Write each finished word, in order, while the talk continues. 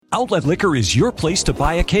Outlet Liquor is your place to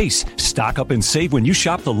buy a case. Stock up and save when you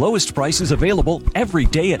shop the lowest prices available every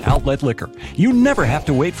day at Outlet Liquor. You never have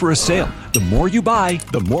to wait for a sale. The more you buy,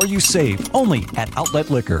 the more you save. Only at Outlet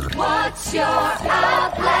Liquor. What's your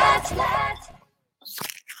outlet?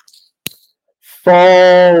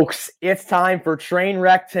 Folks, it's time for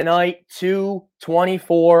Trainwreck Tonight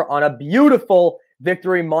 224 on a beautiful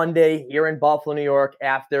Victory Monday here in Buffalo, New York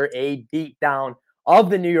after a beatdown of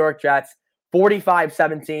the New York Jets.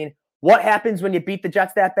 45-17. What happens when you beat the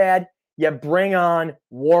Jets that bad? You bring on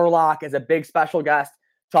Warlock as a big special guest,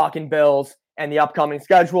 talking Bills and the upcoming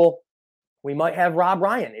schedule. We might have Rob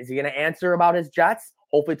Ryan. Is he going to answer about his Jets?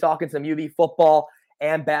 Hopefully talking some UV football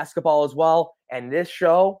and basketball as well. And this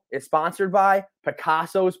show is sponsored by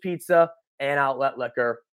Picasso's Pizza and Outlet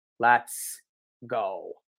Liquor. Let's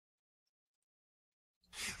go.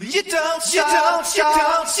 You don't stop.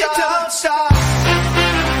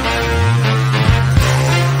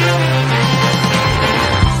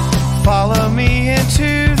 Follow me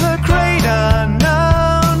into the great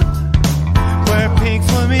unknown, where pink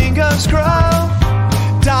flamingos grow.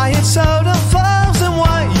 Diet soda flows and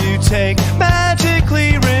what you take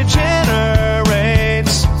magically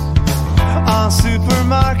regenerates. On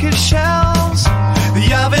supermarket shelves,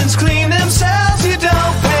 the ovens clean themselves. You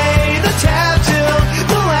don't pay the tab till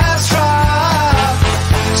the last drop.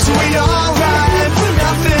 So we all ride for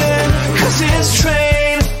nothing, 'cause this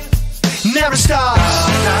train never stops.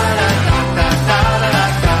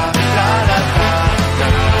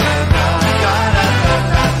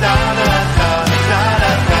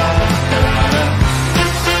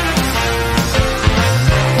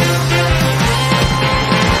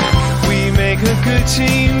 Good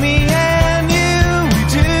team, me and you, we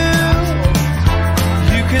do.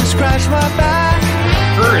 You can scratch my back,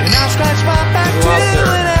 and I'll scratch my back too.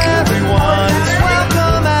 And everyone is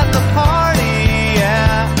welcome at the party,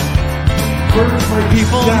 yeah.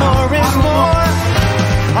 People more and more,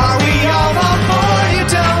 are we all on board? You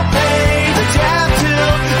don't pay the tab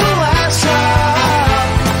till the last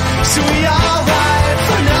drop. So we all ride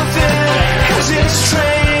for nothing, 'cause this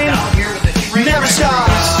train never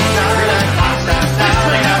stops.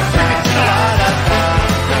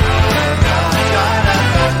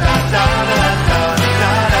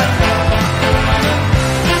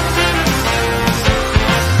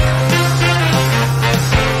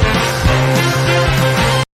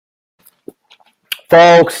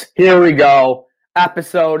 Folks, here we go.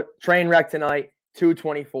 Episode Trainwreck Tonight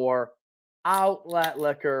 224. Outlet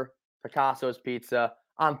Liquor, Picasso's Pizza.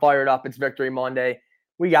 I'm fired up. It's Victory Monday.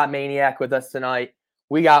 We got Maniac with us tonight.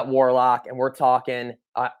 We got Warlock, and we're talking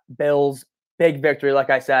Bills. Big victory, like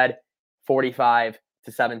I said,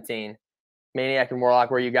 45-17. Maniac and Warlock,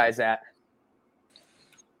 where are you guys at?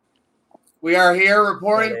 We are here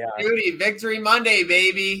reporting for duty. Victory Monday,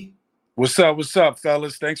 baby. What's up,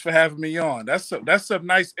 fellas? Thanks for having me on. That's a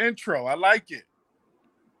nice intro. I like it.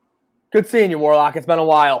 Good seeing you, Warlock. It's been a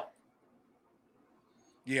while.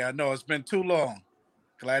 Yeah, I know. It's been too long.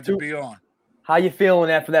 Glad to be on. How you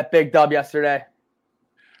feeling after that big dub yesterday?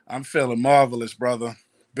 I'm feeling marvelous, brother.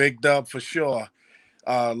 Big dub for sure.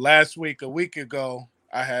 A week ago,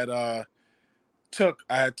 I had took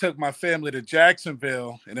my family to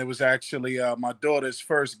Jacksonville, and it was actually my daughter's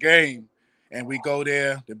first game. And we go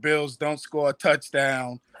there, the Bills don't score a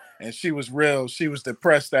touchdown, and she was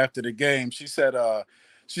depressed after the game. She said,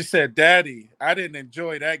 Daddy, I didn't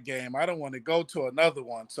enjoy that game. I don't want to go to another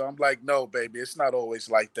one. So I'm like, no, baby, it's not always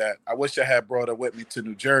like that. I wish I had brought her with me to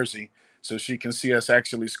New Jersey so she can see us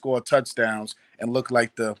actually score touchdowns and look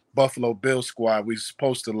like the Buffalo Bills squad we're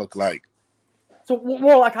supposed to look like. So,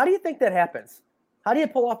 Warlock, how do you think that happens? How do you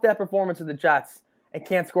pull off that performance of the Jets and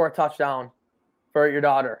can't score a touchdown for your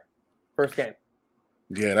daughter? First game.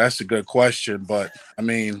 Yeah, that's a good question. But, I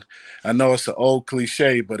mean, I know it's an old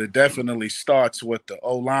cliche, but it definitely starts with the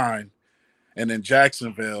O-line. And in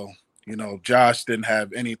Jacksonville, Josh didn't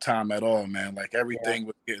have any time at all, man. Like, everything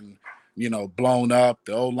was getting, blown up.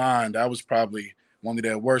 The O-line, that was probably one of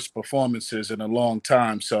their worst performances in a long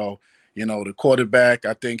time. So, the quarterback,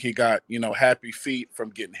 I think he got, happy feet from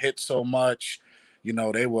getting hit so much.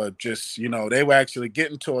 They were just, they were actually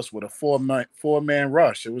getting to us with a four-man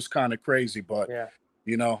rush. It was kind of crazy, but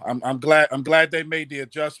I'm glad they made the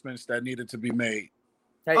adjustments that needed to be made.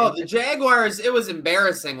 The Jaguars, it was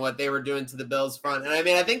embarrassing what they were doing to the Bills front. And I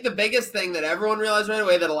mean, I think the biggest thing that everyone realized right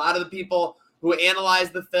away, that a lot of the people who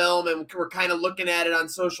analyzed the film and were kind of looking at it on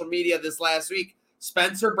social media this last week,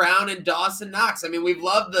 Spencer Brown and Dawson Knox. I mean, we've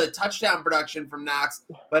loved the touchdown production from Knox,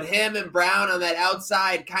 but him and Brown on that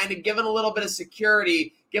outside kind of giving a little bit of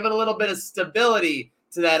security, giving a little bit of stability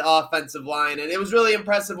to that offensive line. And it was really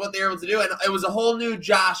impressive what they were able to do. And it was a whole new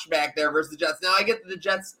Josh back there versus the Jets. Now, I get that the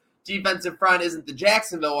Jets' defensive front isn't the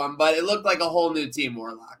Jacksonville one, but it looked like a whole new team,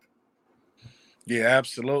 Warlock. Yeah,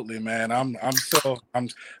 absolutely, man.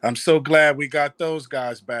 I'm so glad we got those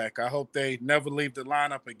guys back. I hope they never leave the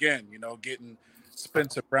lineup again. Getting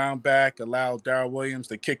Spencer Brown back, allow Darrell Williams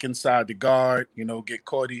to kick inside the guard. Get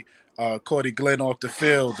Cordy Glenn off the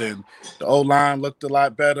field, and the O-line looked a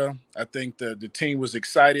lot better. I think the team was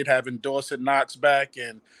excited having Dawson Knox back,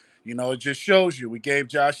 and it just shows you we gave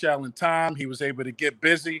Josh Allen time. He was able to get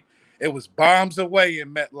busy. It was bombs away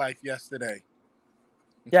in MetLife yesterday.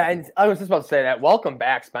 Yeah, and I was just about to say that. Welcome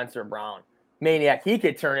back, Spencer Brown. Maniac, he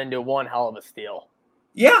could turn into one hell of a steal.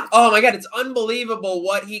 Yeah. Oh, my God. It's unbelievable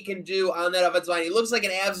what he can do on that offensive line. He looks like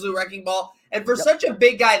an absolute wrecking ball. And for such a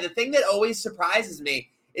big guy, the thing that always surprises me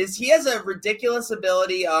is he has a ridiculous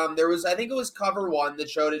ability. I think it was Cover One that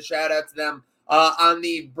showed it. Shout out to them. On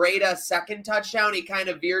the Breida second touchdown, he kind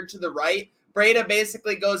of veered to the right. Breida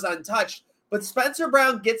basically goes untouched. But Spencer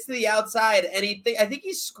Brown gets to the outside, and I think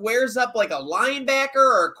he squares up like a linebacker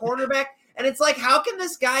or a cornerback. And it's like, how can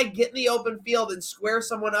this guy get in the open field and square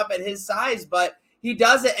someone up at his size? But he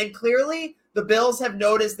does it, and clearly the Bills have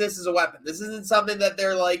noticed this as a weapon. This isn't something that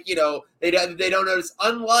they're like, they don't notice.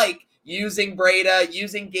 Unlike using Breida,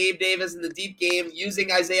 using Gabe Davis in the deep game,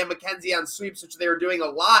 using Isaiah McKenzie on sweeps, which they were doing a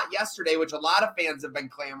lot yesterday, which a lot of fans have been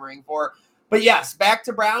clamoring for. But yes, back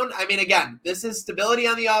to Brown. I mean, again, this is stability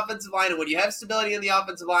on the offensive line. And when you have stability on the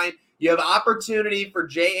offensive line, you have opportunity for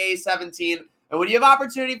JA-17. And when you have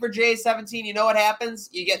opportunity for JA-17, you know what happens?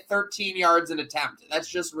 You get 13 yards an attempt. That's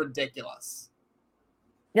just ridiculous.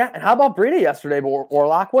 Yeah, and how about Breida yesterday,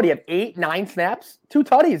 Warlock? What do you have, 8, 9 snaps? 2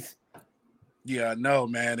 tutties. Yeah, no,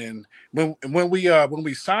 man. And when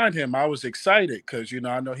we signed him, I was excited because,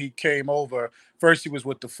 I know he came over. First, he was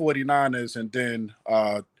with the 49ers and then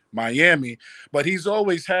Miami, but he's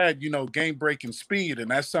always had, game-breaking speed,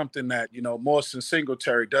 and that's something that, Morrison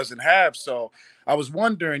Singletary doesn't have. So I was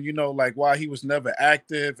wondering, why he was never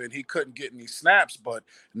active and he couldn't get any snaps. But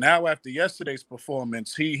now after yesterday's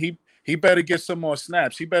performance, he better get some more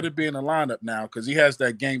snaps. He better be in the lineup now because he has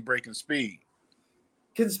that game-breaking speed.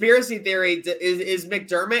 Conspiracy theory, is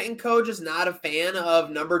McDermott and co just not a fan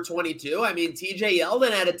of number 22? I mean, TJ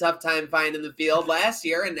Yeldon had a tough time finding the field last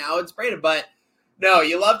year, and now it's Breida. But no,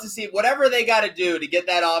 you love to see whatever they got to do to get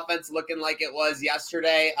that offense looking like it was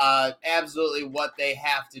yesterday. Absolutely what they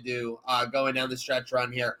have to do going down the stretch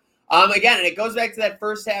run here. Again, and it goes back to that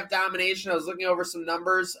first half domination. I was looking over some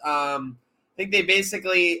numbers. I think they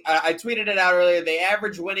basically, I tweeted it out earlier, they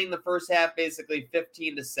average winning the first half basically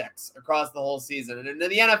 15-6 across the whole season. And in the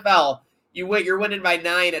NFL, you're winning by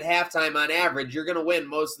 9 at halftime on average. You're going to win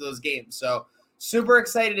most of those games. So super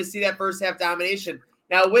excited to see that first half domination.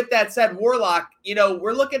 Now, with that said, Warlock,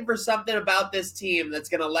 we're looking for something about this team that's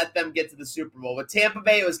going to let them get to the Super Bowl. With Tampa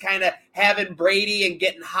Bay, it was kind of having Brady and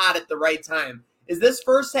getting hot at the right time. Is this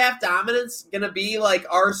first half dominance going to be like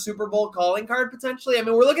our Super Bowl calling card potentially? I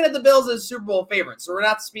mean, we're looking at the Bills as Super Bowl favorites, so we're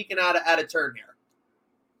not speaking out of turn here.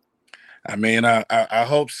 I mean, I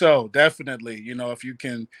hope so. Definitely. If you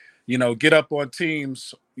can, get up on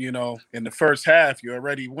teams, in the first half, you're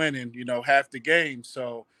already winning, half the game.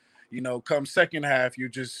 So, come second half, you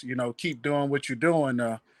just, keep doing what you're doing,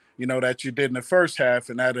 that you did in the first half,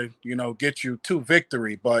 and that'll, get you to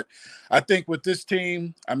victory. But I think with this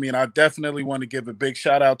team, I mean, I definitely want to give a big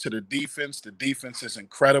shout out to the defense. The defense is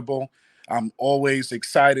incredible. I'm always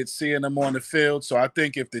excited seeing them on the field. So I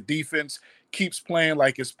think if the defense keeps playing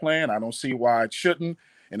like it's playing, I don't see why it shouldn't.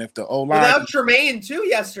 And if the O-line... Without Tremaine, too,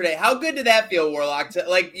 yesterday, how good did that feel, Warlock?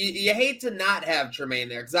 You hate to not have Tremaine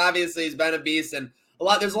there, because obviously he's been a beast, and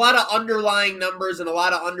there's a lot of underlying numbers and a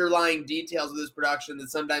lot of underlying details of this production that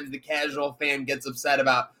sometimes the casual fan gets upset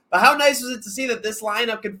about. But how nice was it to see that this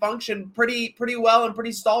lineup could function pretty well and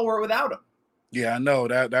pretty stalwart without him? Yeah, I know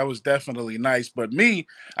that was definitely nice. But me,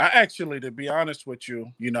 I actually, to be honest with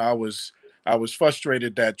you, I was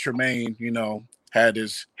frustrated that Tremaine, had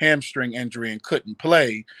his hamstring injury and couldn't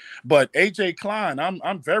play. But AJ Klein,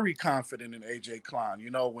 I'm very confident in AJ Klein.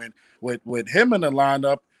 When with him in the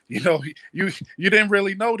lineup, you didn't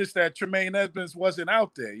really notice that Tremaine Edmonds wasn't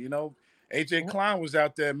out there. AJ Klein was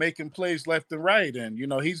out there making plays left and right, and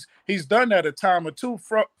he's done that a time or two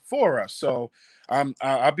for us. So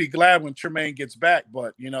I'll be glad when Tremaine gets back.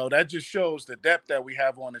 But that just shows the depth that we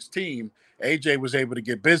have on his team. AJ was able to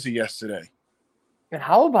get busy yesterday. And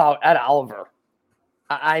how about Ed Oliver?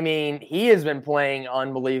 I mean, he has been playing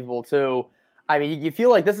unbelievable too. I mean, you feel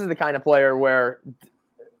like this is the kind of player where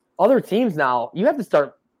other teams now, you have to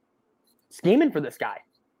start scheming for this guy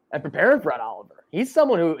and preparing for Ed Oliver. He's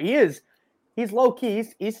someone who he is he's low key.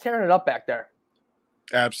 He's tearing it up back there.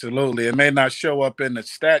 Absolutely. It may not show up in the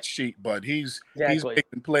stat sheet, but he's Exactly.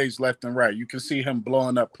 making plays left and right. You can see him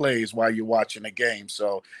blowing up plays while you're watching the game.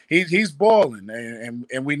 So he's balling,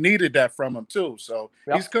 and we needed that from him too. So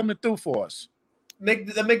he's coming through for us. The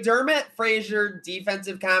McDermott Frazier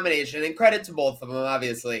defensive combination, and credit to both of them,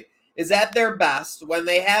 obviously, is at their best when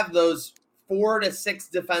they have those 4 to 6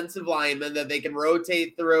 defensive linemen that they can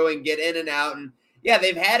rotate through and get in and out. And yeah,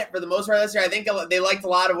 they've had it for the most part this year. I think they liked a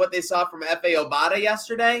lot of what they saw from F.A. Obata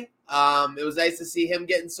yesterday. It was nice to see him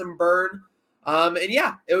getting some burn. And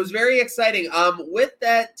yeah, it was very exciting. With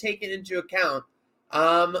that taken into account,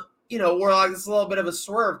 Warlock, this is a little bit of a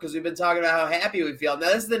swerve because we've been talking about how happy we feel. Now,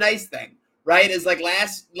 this is the nice thing, right? Is like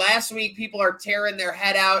last week, people are tearing their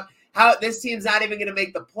head out. How this team's not even going to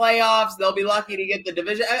make the playoffs. They'll be lucky to get the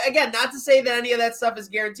division. Again, not to say that any of that stuff is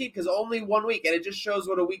guaranteed because only 1 week, and it just shows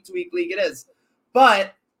what a week-to-week league it is.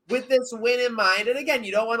 But with this win in mind, and again,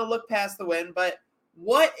 you don't want to look past the win, but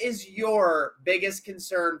what is your biggest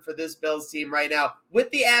concern for this Bills team right now with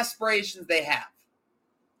the aspirations they have?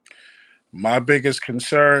 My biggest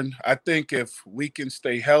concern, I think if we can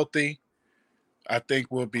stay healthy, I think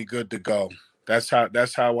we'll be good to go. That's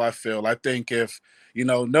how I feel. I think if,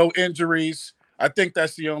 no injuries, I think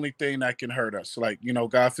that's the only thing that can hurt us. Like,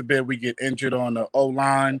 God forbid we get injured on the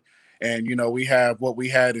O-line and, we have what we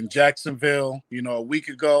had in Jacksonville, a week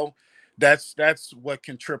ago. That's what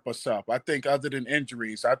can trip us up. I think other than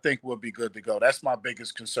injuries, I think we'll be good to go. That's my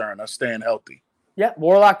biggest concern, us staying healthy. Yeah,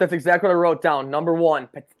 Warlock, that's exactly what I wrote down. Number one,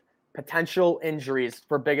 potential injuries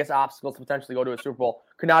for biggest obstacles to potentially go to a Super Bowl.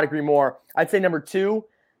 Could not agree more. I'd say number two,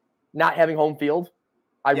 not having home field.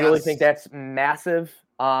 I really think that's massive.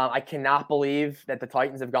 I cannot believe that the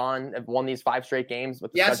Titans have won these 5 straight games.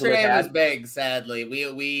 With the yesterday was big. Sadly,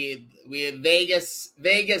 we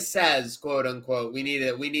Vegas says, quote unquote, we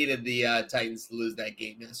needed the Titans to lose that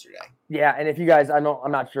game yesterday. Yeah, and if you guys, I'm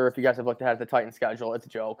not sure if you guys have looked at the Titans schedule. It's a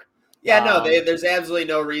joke. Yeah, there's absolutely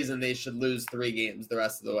no reason they should lose 3 games the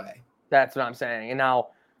rest of the way. That's what I'm saying. And now,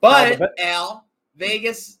 Al,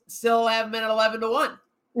 Vegas still have them at 11-1.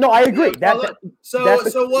 No, I agree. So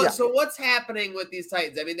what's happening with these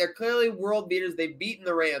Titans? I mean, they're clearly world beaters. They've beaten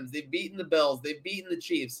the Rams. They've beaten the Bills. They've beaten the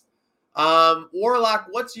Chiefs. Warlock,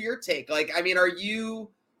 what's your take? Like, I mean, are you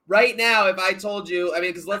right now, if I told you,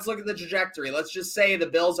 because let's look at the trajectory. Let's just say the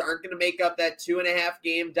Bills aren't going to make up that 2.5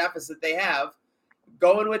 game deficit they have.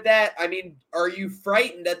 Going with that, I mean, are you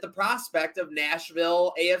frightened at the prospect of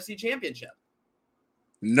Nashville AFC Championship?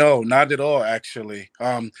 No, not at all, actually.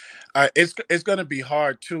 It's going to be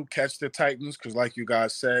hard to catch the Titans because, like you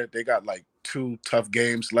guys said, they got like 2 tough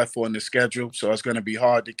games left on the schedule, so it's going to be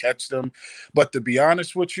hard to catch them. But to be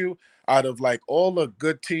honest with you, out of like all the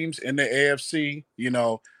good teams in the AFC,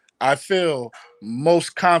 I feel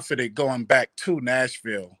most confident going back to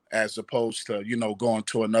Nashville as opposed to, going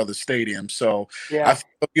to another stadium. So, yeah.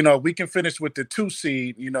 I feel, we can finish with the 2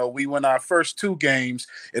 seed. We win our first 2 games.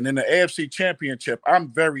 And in the AFC Championship,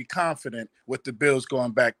 I'm very confident with the Bills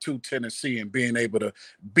going back to Tennessee and being able to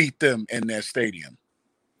beat them in their stadium.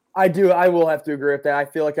 I do. I will have to agree with that. I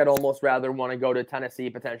feel like I'd almost rather want to go to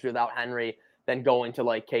Tennessee potentially without Henry than going to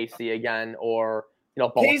like KC again or –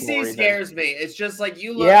 KC scares me. It's just like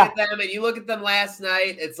you look at them and you look at them last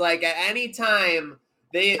night. It's like at any time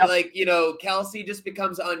they Kelsey just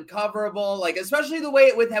becomes uncoverable. Like especially the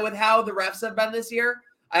way with how the refs have been this year.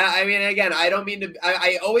 I mean, again, I don't mean to.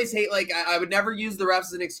 I always hate I would never use the refs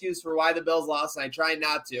as an excuse for why the Bills lost, and I try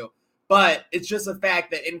not to. But it's just a fact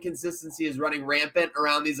that inconsistency is running rampant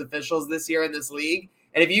around these officials this year in this league.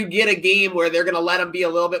 And if you get a game where they're going to let them be a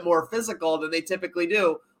little bit more physical than they typically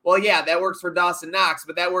do. Well, yeah, that works for Dawson Knox,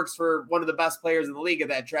 but that works for one of the best players in the league at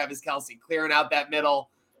that, Travis Kelce, clearing out that middle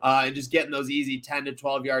and just getting those easy 10 to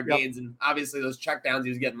 12-yard gains, and obviously those checkdowns he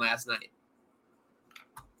was getting last night.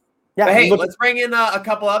 Yeah, but hey, let's bring in a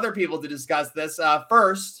couple other people to discuss this.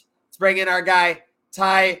 First, let's bring in our guy,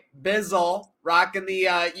 Ty Bizzle, rocking the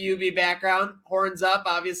UB background, horns up.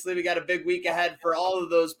 Obviously, we got a big week ahead for all of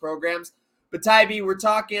those programs. But Ty B, we're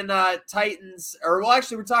talking Titans,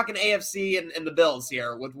 we're talking AFC and the Bills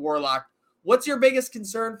here with Warlock. What's your biggest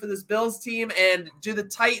concern for this Bills team, and do the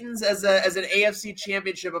Titans as an AFC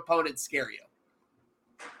Championship opponent scare you?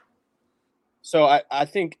 So I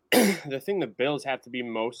think the thing the Bills have to be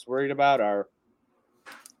most worried about are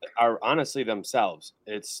honestly themselves.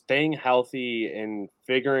 It's staying healthy and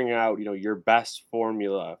figuring out, your best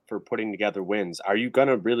formula for putting together wins. Are you going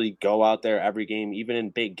to really go out there every game, even in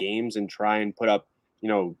big games, and try and put up,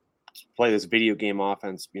 play this video game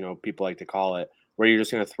offense, people like to call it, where you're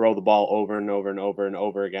just going to throw the ball over and over and over and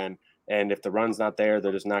over again. And if the run's not there,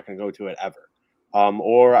 they're just not going to go to it ever.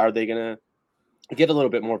 Or are they going to get a little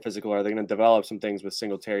bit more physical? Are they going to develop some things with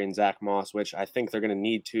Singletary and Zach Moss, which I think they're going to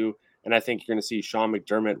need to? And I think you're going to see Sean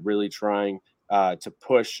McDermott really trying to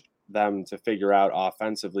push them to figure out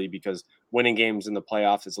offensively, because winning games in the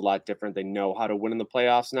playoffs is a lot different. They know how to win in the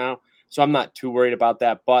playoffs now. So I'm not too worried about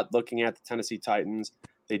that. But looking at the Tennessee Titans,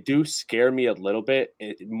 they do scare me a little bit,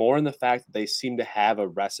 more in the fact that they seem to have a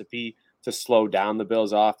recipe to slow down the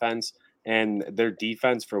Bills' offense. And their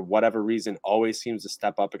defense, for whatever reason, always seems to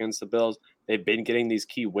step up against the Bills. They've been getting these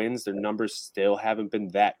key wins. Their numbers still haven't been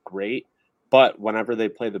that great. But whenever they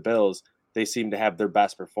play the Bills, they seem to have their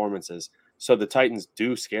best performances. So the Titans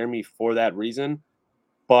do scare me for that reason.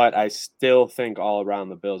 But I still think all around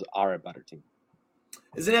the Bills are a better team.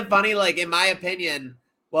 Isn't it funny? Like, in my opinion,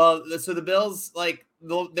 well, so the Bills, like,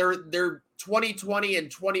 their 2020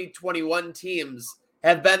 and 2021 teams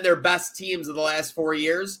have been their best teams of the last 4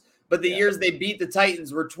 years. But the years they beat the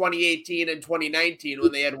Titans were 2018 and 2019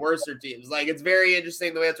 when they had worser teams. Like, it's very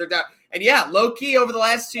interesting the way it's worked out. And yeah, low key over the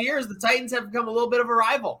last 2 years, the Titans have become a little bit of a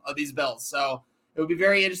rival of these Bills. So it would be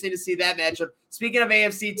very interesting to see that matchup. Speaking of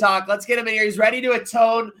AFC talk, let's get him in here. He's ready to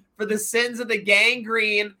atone for the sins of the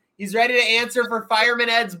gangrene. He's ready to answer for Fireman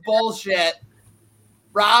Ed's bullshit.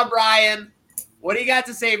 Rob Ryan, what do you got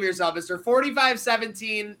to say for yourself, Mr.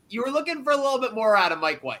 45-17? You were looking for a little bit more out of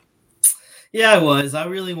Mike White. Yeah, I was. I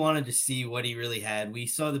really wanted to see what he really had. We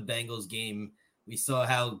saw the Bengals game. We saw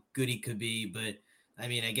how good he could be, but I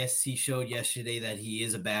mean, I guess he showed yesterday that he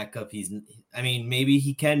is a backup. Maybe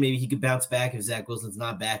he could bounce back if Zach Wilson's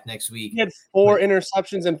not back next week. He had 4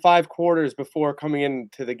 interceptions in 5 quarters before coming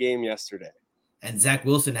into the game yesterday. And Zach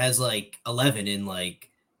Wilson has like 11 in like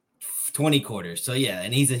 20 quarters. So yeah,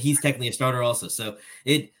 and he's technically a starter also. So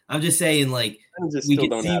I'm just saying, like, we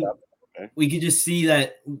could just see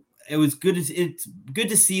that it was good. It's good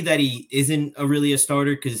to see that he isn't really a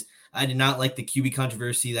starter, because I did not like the QB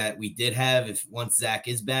controversy that we did have. If once Zach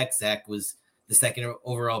is back, Zach was the second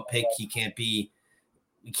overall pick. We can't be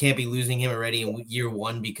losing him already in year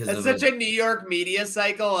 1 because that's such a New York media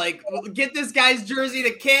cycle. Like, get this guy's jersey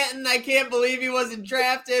to Canton. I can't believe he wasn't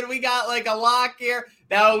drafted. We got like a lock here.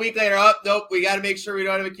 Now a week later, nope, we got to make sure we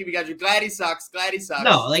don't have a QB contract. Glad he sucks.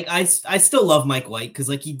 No, like I still love Mike White, because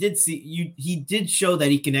like he did show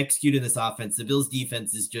that he can execute in this offense. The Bills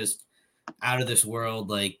defense is just out of this world,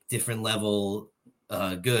 like different level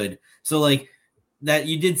good. So like that,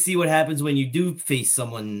 you did see what happens when you do face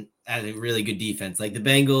someone at a really good defense. Like the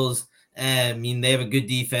Bengals, I mean, they have a good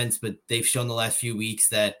defense, but they've shown the last few weeks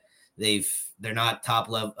that they're not top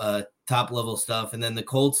level stuff. And then the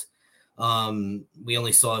Colts, we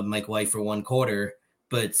only saw Mike White for 1 quarter,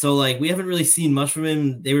 but so like we haven't really seen much from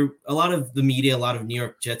him. A lot of the media, a lot of New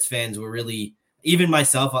York Jets fans were really, even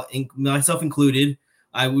myself included,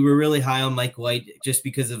 we were really high on Mike White just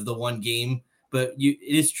because of the 1 game. But it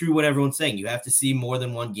is true what everyone's saying. You have to see more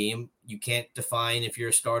than 1 game. You can't define if you're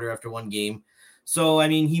a starter after 1 game. So, I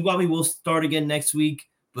mean, he probably will start again next week.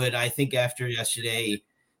 But I think after yesterday,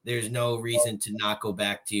 there's no reason to not go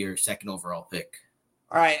back to your 2nd overall pick.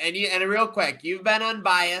 All right, and real quick, you've been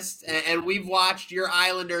unbiased, and we've watched your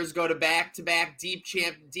Islanders go to back-to-back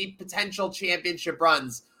deep potential championship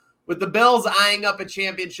runs. With the Bills eyeing up a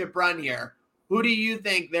championship run here, who do you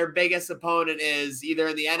think their biggest opponent is, either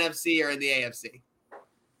in the NFC or in the AFC?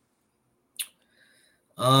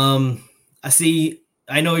 I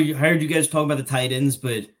know I heard you guys talking about the Titans,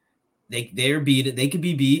 but they're beat. They could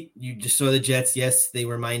be beat. You just saw the Jets. Yes, they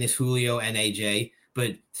were minus Julio and AJ,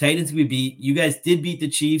 but Titans could be beat. You guys did beat the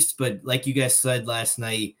Chiefs, but like you guys said last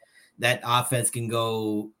night, that offense can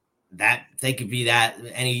go. That they could be that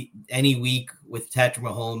any week with Patrick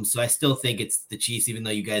Mahomes. So I still think it's the Chiefs, even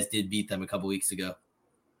though you guys did beat them a couple weeks ago.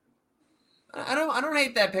 I don't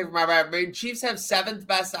hate that pick for my right. I mean, Chiefs have 7th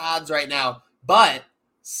best odds right now, but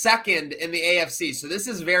 2nd in the AFC. So this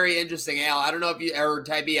is very interesting, Al. I don't know if you or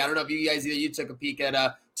Ty B. I don't know if you guys either took a peek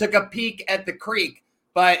at the creek,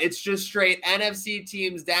 but it's just straight NFC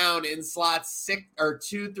teams down in slots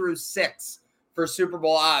 2 through 6. For Super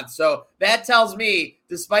Bowl odds. So that tells me,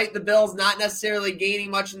 despite the Bills not necessarily gaining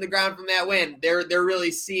much in the ground from that win, they're really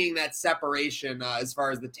seeing that separation as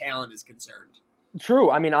far as the talent is concerned. True.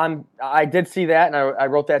 I mean, I did see that, and I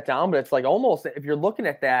wrote that down. But it's like almost, if you're looking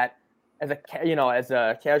at that as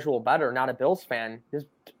a casual bettor, not a Bills fan, there's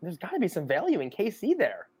got to be some value in KC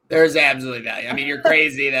there. There's absolutely value. I mean, you're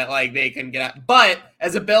crazy that like they can get out. But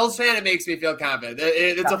as a Bills fan, it makes me feel confident.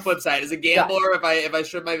 It's a flip side. As a gambler, if I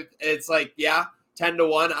should it's like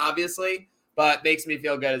 10-1, obviously, but makes me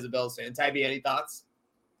feel good as a Bills fan. Tybee, any thoughts?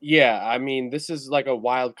 Yeah, I mean, this is like a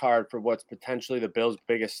wild card for what's potentially the Bills'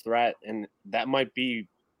 biggest threat, and that might be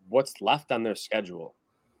what's left on their schedule.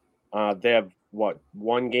 They have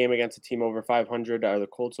one game against a team over 500. Are the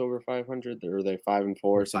Colts over 500? Or are they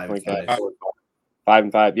 5-4, something like that?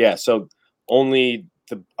 5-5. Yeah. So only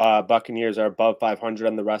the Buccaneers are above 500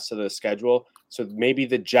 on the rest of the schedule. So maybe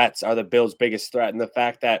the Jets are the Bills' biggest threat, and the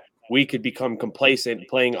fact that we could become complacent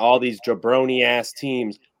playing all these jabroni-ass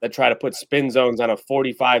teams that try to put spin zones on a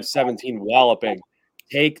 45-17 walloping.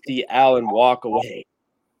 Take the L and walk away.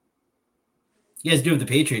 You guys do have the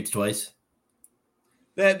Patriots twice.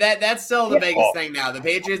 That's still the biggest thing now. The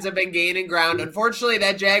Patriots have been gaining ground. Unfortunately,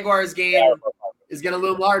 that Jaguars game is going to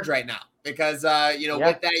loom large right now because,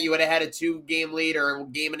 with that, you would have had a 2-game lead or a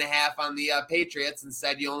game and a half on the Patriots.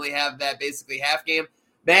 Instead, you only have that basically half game.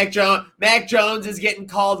 Mac Jones is getting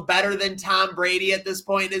called better than Tom Brady at this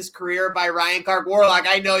point in his career by Ryan Clark. Warlock,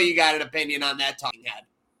 I know you got an opinion on that talking head.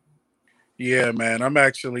 Yeah, man, I'm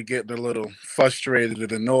actually getting a little frustrated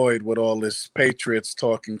and annoyed with all this Patriots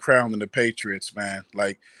talking, crowning the Patriots, man.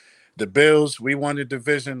 Like the Bills, we won the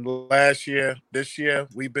division last year. This year,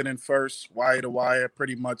 we've been in first, wire to wire,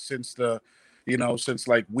 pretty much since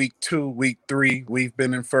like week 2, week 3, we've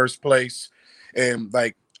been in first place. And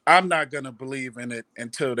like, I'm not going to believe in it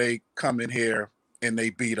until they come in here and they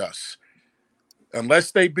beat us.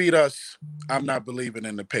 Unless they beat us, I'm not believing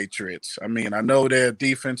in the Patriots. I mean, I know their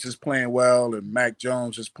defense is playing well and Mac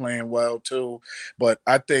Jones is playing well too, but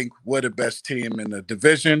I think we're the best team in the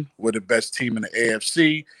division. We're the best team in the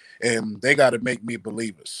AFC, and they got to make me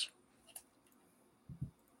believers.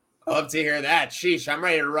 Love to hear that. Sheesh, I'm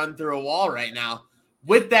ready to run through a wall right now.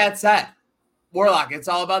 With that said, Warlock, it's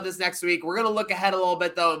all about this next week. We're going to look ahead a little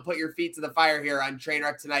bit, though, and put your feet to the fire here on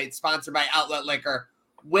Trainwreck Tonight, sponsored by Outlet Liquor.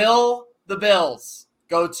 Will the Bills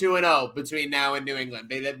go 2-0 between now and New England,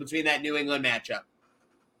 between that New England matchup?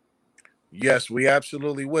 Yes, we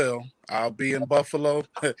absolutely will. I'll be in Buffalo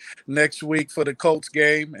next week for the Colts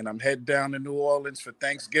game, and I'm heading down to New Orleans for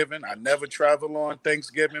Thanksgiving. I never travel on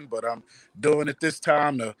Thanksgiving, but I'm doing it this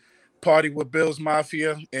time to party with Bills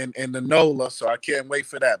Mafia and the NOLA, so I can't wait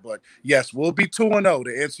for that. But, yes, we'll be 2-0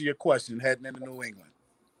 to answer your question heading into New England.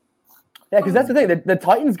 Yeah, because that's the thing. The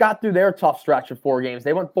Titans got through their tough stretch of 4 games.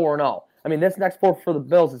 They went 4-0. I mean, this next 4 for the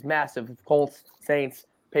Bills is massive. Colts, Saints,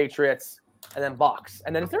 Patriots, and then Bucs.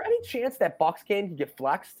 And then is there any chance that Bucs game can get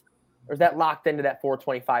flexed? Or is that locked into that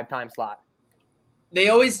 425 time slot? They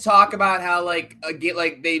always talk about how,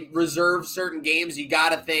 they reserve certain games. You got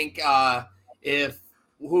to think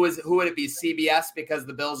who would it be? CBS, because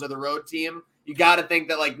the Bills are the road team. You got to think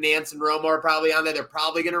that, Nance and Romo are probably on there. They're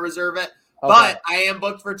probably going to reserve it. Okay. But I am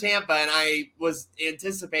booked for Tampa, and I was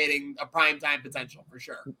anticipating a primetime potential for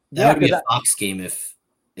sure. That would be a Fox game if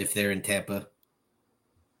they're in Tampa.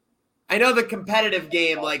 I know the competitive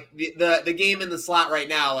game, the game in the slot right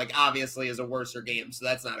now, obviously is a worser game, so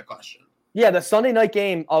that's not a question. Yeah, the Sunday night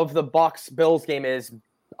game of the Bucs-Bills game is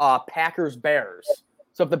Packers-Bears.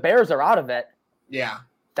 So if the Bears are out of it, yeah,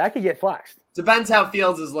 that could get flexed. Depends how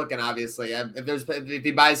Fields is looking, obviously. If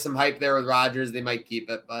he buys some hype there with Rodgers, they might keep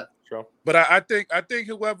it, but. But I think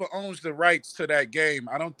whoever owns the rights to that game,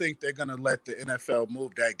 I don't think they're gonna let the NFL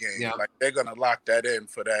move that game. Yeah. They're gonna lock that in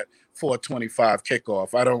for that 425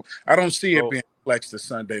 kickoff. I don't see it being flexed to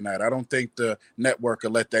Sunday night. I don't think the network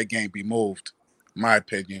will let that game be moved. My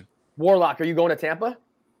opinion. Warlock, are you going to Tampa?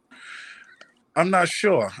 I'm not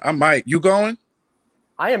sure. I might. You going?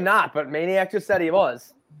 I am not, but Maniac just said he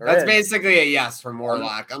was. That's basically a yes from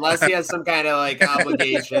Warlock, unless he has some kind of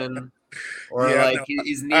obligation. Or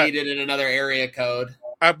he's needed in another area code.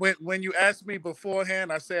 When you asked me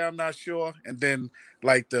beforehand, I say I'm not sure, and then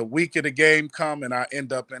the week of the game come and I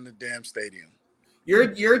end up in the damn stadium. Your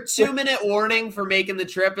 2-minute warning for making the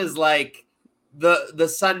trip is the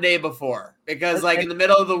Sunday before, because in the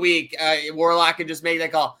middle of the week, Warlock can just make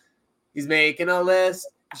that call. He's making a list,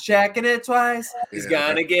 checking it twice. He's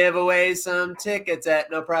gonna give away some tickets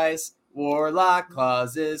at no price. Warlock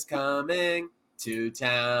Claus is coming to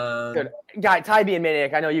town. Good. Guy, Tybee and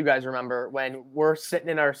Maniac, I know you guys remember when we're sitting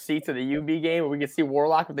in our seats at the UB game where we could see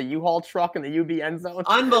Warlock with the U-Haul truck in the UB end zone.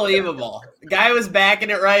 Unbelievable. The guy was backing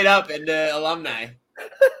it right up into alumni.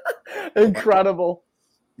 Incredible.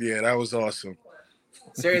 Yeah, that was awesome.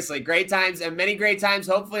 Seriously, great times and many great times,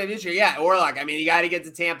 hopefully in the future. Yeah, Warlock, I mean, you got to get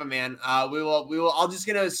to Tampa, man. We will. I'm just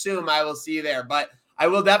going to assume I will see you there, but I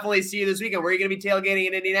will definitely see you this weekend. Where are you going to be tailgating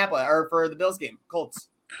in Indianapolis or for the Bills game? Colts.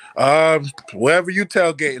 Wherever you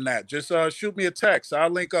tailgating at, just shoot me a text. I'll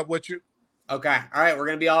link up with you. Okay. All right. We're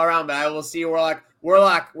going to be all around, but I will see you, Warlock.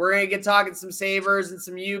 Warlock, we're going to get talking some Sabres and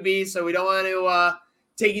some UB, so we don't want to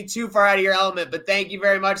take you too far out of your element, but thank you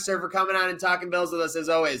very much, sir, for coming on and talking Bills with us as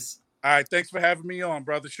always. All right. Thanks for having me on,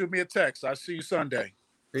 brother. Shoot me a text. I'll see you Sunday.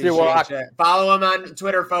 Appreciate you. Follow him on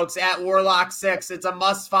Twitter, folks, at Warlock6. It's a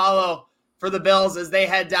must follow for the Bills as they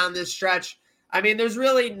head down this stretch. I mean, there's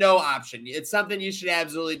really no option. It's something you should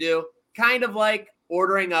absolutely do, kind of like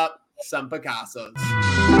ordering up some Picassos.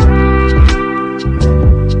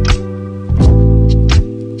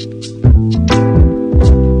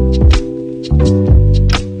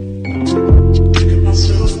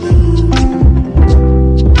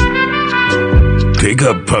 Pick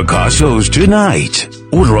up Picassos tonight.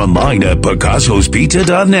 Order online at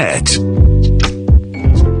Picasso'sPizza.net.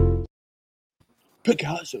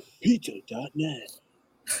 PicassoPizza.net.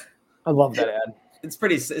 I love that ad. It's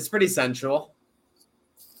pretty sensual.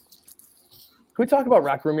 Can we talk about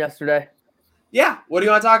Rec Room yesterday? Yeah. What do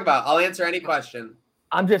you want to talk about? I'll answer any question.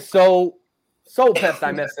 I'm just so pissed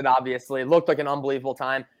I missed it, obviously. It looked like an unbelievable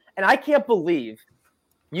time. And I can't believe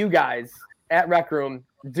you guys at Rec Room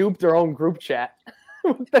duped their own group chat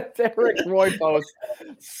with the Derek Roy post.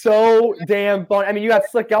 So damn fun. I mean, you got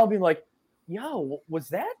Slick Al being like, yo, was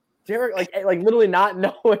that Derek? Like literally not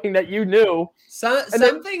knowing that you knew.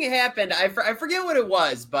 Something happened. I forget what it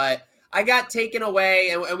was, but I got taken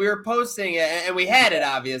away and we were posting it and we had it,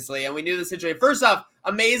 obviously, and we knew the situation. First off,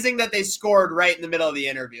 amazing that they scored right in the middle of the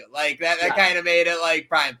interview. Like that kind of made it like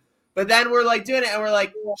prime. But then we're like doing it and we're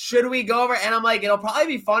like, should we go over? And I'm like, it'll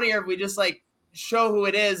probably be funnier if we just like show who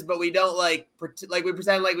it is, but we don't like we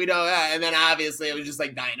pretend like we don't. And then obviously it was just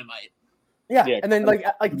like dynamite. Yeah. And then like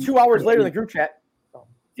 2 hours later in the group chat.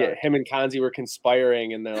 Yeah, him and Kanzi were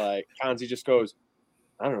conspiring, and they're like, Kanzi just goes,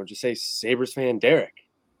 I don't know, just say Sabres fan Derek.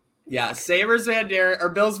 Yeah, Sabres fan Derek or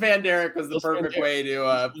Bills fan Derek was the perfect way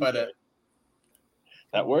to put it.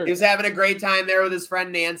 That works. He was having a great time there with his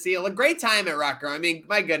friend Nancy. A great time at Rec Room. I mean,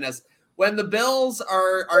 my goodness, when the Bills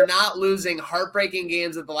are not losing heartbreaking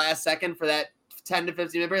games at the last second for that 10 to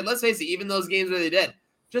 15 minute period, let's face it, even those games where they did,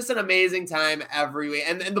 just an amazing time every week.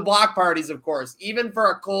 And the block parties, of course, even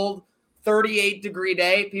for a cold 38-degree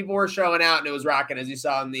day, people were showing out and it was rocking, as you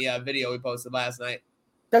saw in the video we posted last night.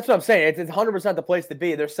 That's what I'm saying. It's 100% the place to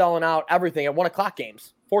be. They're selling out everything at 1 o'clock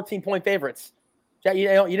games, 14-point favorites. You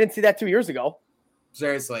didn't see that 2 years ago.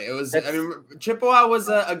 Seriously, it was. I mean, Chippewa was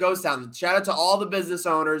a ghost town. Shout out to all the business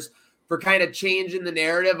owners for kind of changing the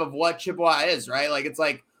narrative of what Chippewa is, right? Like, it's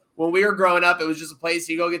like when we were growing up, it was just a place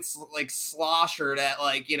you go get like sloshered at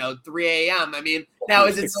 3 a.m. I mean, now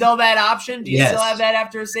is it still that option? Do you still have that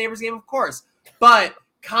after a Sabres game? Of course. But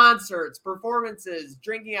concerts, performances,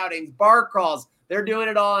 drinking outings, bar crawls, they're doing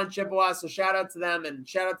it all in Chippewa. So shout out to them and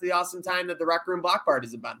shout out to the awesome time that the Rec Room block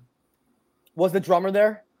parties have been. Was the drummer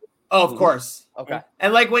there? Oh, of course. Okay.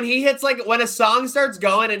 And like when he hits, like when a song starts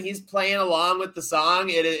going and he's playing along with the song,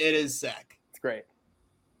 it is sick. It's great.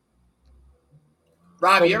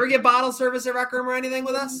 Rob, you ever get bottle service at Rec Room or anything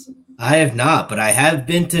with us? I have not, but I have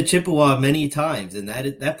been to Chippewa many times, and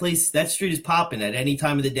that street is popping at any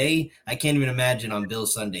time of the day. I can't even imagine on Bill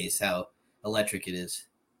Sundays how electric it is.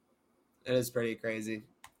 It is pretty crazy.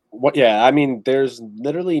 Yeah, I mean, there's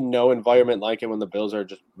literally no environment like it when the Bills are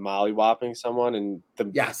just mollywopping someone, and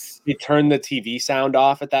you turn the TV sound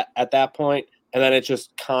off at that point, and then it's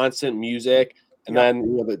just constant music, and then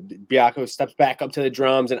the Biacco steps back up to the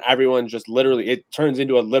drums, and everyone just literally it turns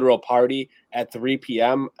into a literal party at 3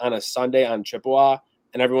 p.m. on a Sunday on Chippewa,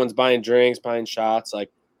 and everyone's buying drinks, buying shots.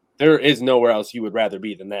 Like there is nowhere else you would rather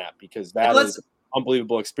be than that, because that is an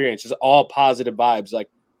unbelievable experience. Just all positive vibes, like.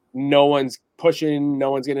 No one's pushing,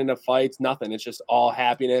 no one's getting into fights, nothing. It's just all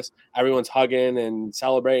happiness. Everyone's hugging and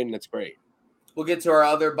celebrating. It's great. We'll get to our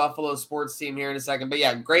other Buffalo sports team here in a second. But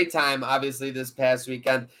yeah, great time, obviously, this past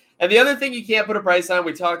weekend. And the other thing you can't put a price on,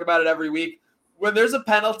 we talk about it every week, when there's a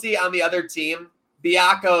penalty on the other team,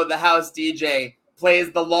 Biacco, the house DJ,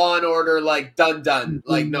 plays the Law and Order like dun-dun,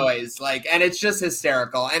 like noise. And it's just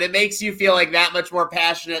hysterical. And it makes you feel like that much more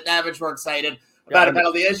passionate, that much more excited about a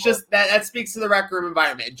penalty. It's just that speaks to the Rec Room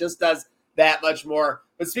environment. It just does that much more.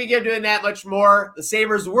 But speaking of doing that much more, the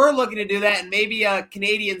Sabres were looking to do that and maybe a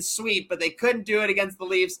Canadian sweep, but they couldn't do it against the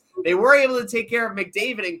Leafs. They were able to take care of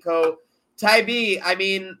McDavid and co. Ty B, I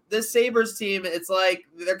mean, this Sabres team, it's like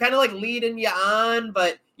they're kind of like leading you on,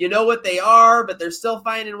 but you know what they are, but they're still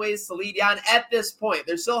finding ways to lead you on at this point.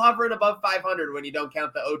 They're still hovering above 500 when you don't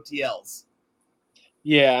count the OTLs.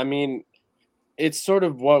 Yeah, I mean, it's sort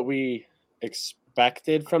of what we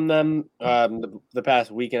expected from them the past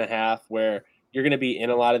week and a half, where you're going to be in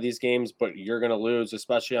a lot of these games, but you're going to lose,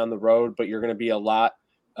 especially on the road, but you're going to be a lot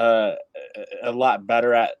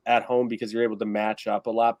better at home because you're able to match up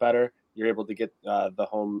a lot better. You're able to get the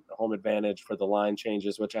home advantage for the line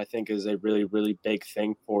changes, which I think is a really, really big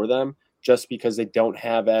thing for them, just because they don't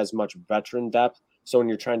have as much veteran depth. So when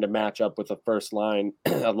you're trying to match up with the first line,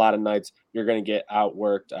 a lot of nights you're going to get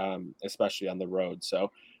outworked, especially on the road.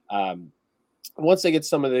 So once they get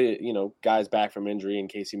some of the, guys back from injury in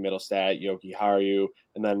Casey Middlestat, Yoki Haru,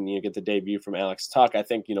 and then you get the debut from Alex Tuck, I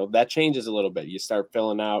think, that changes a little bit. You start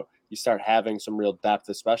filling out, you start having some real depth,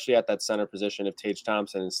 especially at that center position if Tage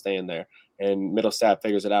Thompson is staying there and Middlestat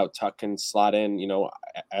figures it out. Tuck can slot in,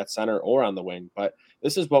 at center or on the wing. But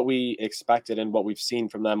this is what we expected and what we've seen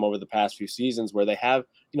from them over the past few seasons, where they have,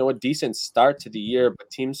 a decent start to the year, but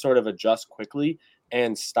teams sort of adjust quickly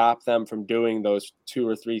and stop them from doing those 2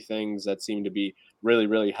 or 3 things that seem to be really,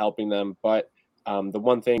 really helping them. But the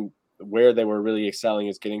one thing where they were really excelling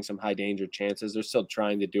is getting some high danger chances. They're still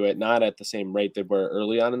trying to do it, not at the same rate they were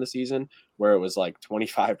early on in the season, where it was like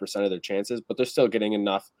 25% of their chances, but they're still getting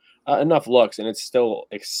enough looks, and it's still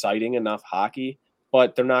exciting enough hockey.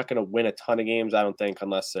 But they're not going to win a ton of games, I don't think,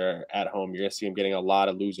 unless they're at home. You're going to see them getting a lot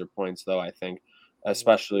of loser points, though, I think,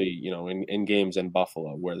 especially, in games in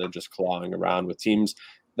Buffalo where they're just clawing around with teams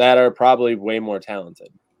that are probably way more talented.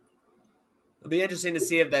 It'll be interesting to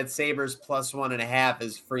see if that Sabres plus 1.5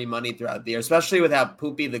 is free money throughout the year, especially with how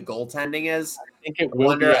poopy the goaltending is. I think it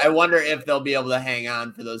will. I wonder if they'll be able to hang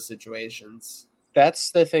on for those situations.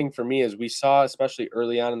 That's the thing for me is we saw, especially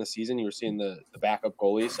early on in the season, you were seeing the backup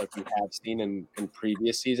goalies like we have seen in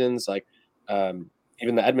previous seasons. Like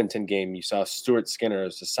even the Edmonton game, you saw Stuart Skinner. It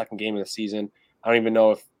was the second game of the season. I don't even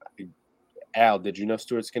know if Al, did you know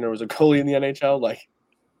Stuart Skinner was a goalie in the NHL? Like,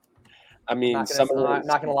 I mean, not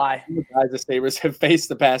gonna lie. The guys the Sabres have faced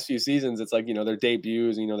the past few seasons, it's like, their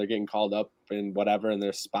debuts, they're getting called up and whatever, and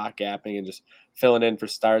they're spot gapping and just filling in for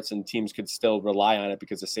starts, and teams could still rely on it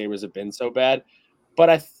because the Sabres have been so bad. But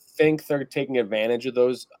I think they're taking advantage of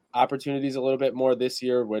those opportunities a little bit more this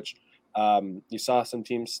year, which you saw some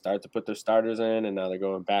teams start to put their starters in, and now they're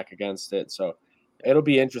going back against it. So it'll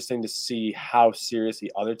be interesting to see how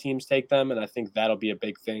seriously other teams take them, and I think that'll be a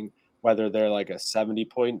big thing, whether they're like a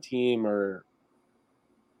 70-point team or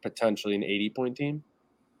potentially an 80-point team.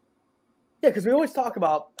 Yeah, because we always talk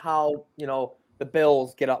about how, the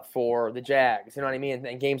Bills get up for the Jags, you know what I mean?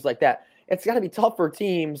 And games like that. It's got to be tough for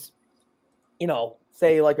teams,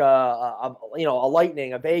 say like a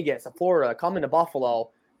Lightning, a Vegas, a Florida, coming to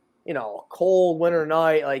Buffalo, cold winter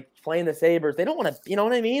night, like playing the Sabres. They don't want to, you know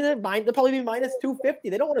what I mean? They'll probably be minus 250.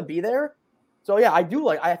 They don't want to be there. So, yeah, I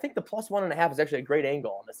think the plus 1.5 is actually a great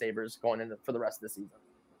angle on the Sabres going into for the rest of the season.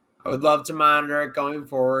 I would love to monitor it going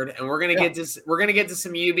forward, and we're gonna get to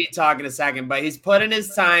some UB talk in a second. But he's put in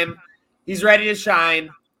his time; he's ready to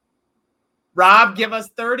shine. Rob, give us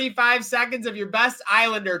 35 seconds of your best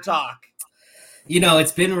Islander talk.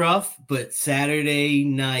 It's been rough, but Saturday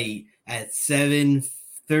night at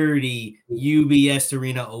 7:30, UBS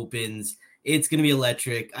Arena opens. It's going to be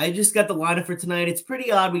electric. I just got the lineup for tonight. It's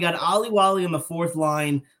pretty odd. We got Ollie Wally on the 4th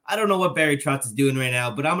line. I don't know what Barry Trotz is doing right now,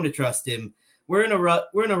 but I'm going to trust him. We're in a rut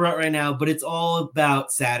right now, but it's all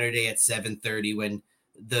about Saturday at 7:30 when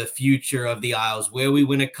the future of the Isles, where we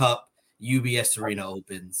win a cup, UBS Arena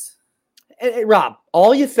opens. Hey, Rob,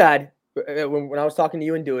 all you said when I was talking to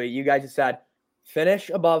you and Dewey, you guys just said finish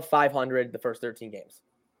above 500 the first 13 games.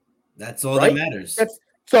 That's all that matters.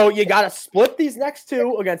 So you got to split these next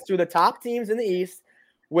 2 against 2 of the top teams in the East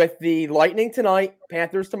with the Lightning tonight,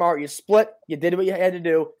 Panthers tomorrow. You split. You did what you had to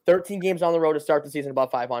do. 13 games on the road to start the season above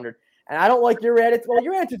 500. And I don't like your attitude. Well,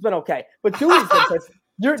 your attitude's been okay. But Dewey's been pissed.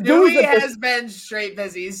 Dewey has been straight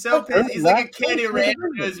pissy. He's so pissy. He's like a kid who ran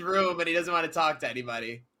into his room and he doesn't want to talk to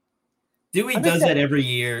anybody. Dewey does that every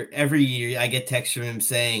year. Every year I get texts from him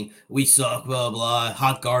saying, we suck, blah, blah,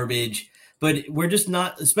 hot garbage. But we're just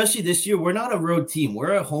not, especially this year, we're not a road team.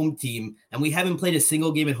 We're a home team, and we haven't played a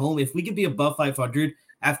single game at home. If we could be above 500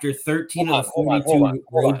 after 13 of the 42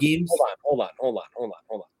 road games. Hold on.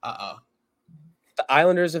 Uh-oh. The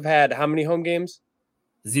Islanders have had how many home games?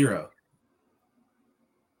 0.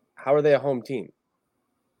 How are they a home team?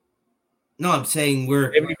 No, I'm saying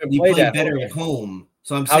we play better at home.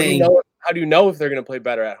 So I'm saying. How do you know if they're going to play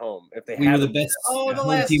better at home? If they were the best home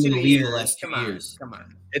team in the league the last 2 years. Come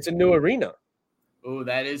on. It's a new arena. Oh,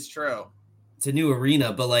 that is true. It's a new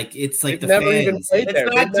arena, but it's like They've the never fans. Even played there.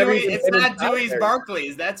 It's not Dewey's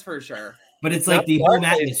Barclays, that's for sure. But it's like the home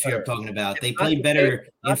atmosphere I'm talking about. They play better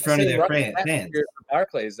in front of their fans.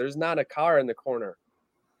 Barclays, there's not a car in the corner.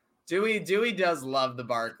 Dewey does love the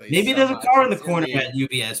Barclays. Maybe there's a car in the corner at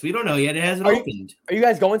UBS. We don't know yet. It hasn't opened. Are you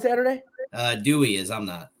guys going Saturday? Dewey is. I'm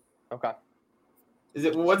not. Okay.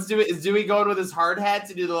 Is Dewey going with his hard hat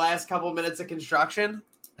to do the last couple minutes of construction?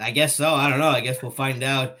 I guess so. I don't know. I guess we'll find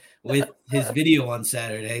out with his video on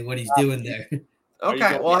Saturday what he's doing there.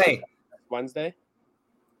 Okay. Well, hey. Wednesday?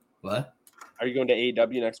 What? Are you going to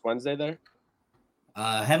AEW next Wednesday there?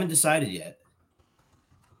 Haven't decided yet.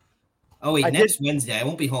 Oh, wait. Next Wednesday. I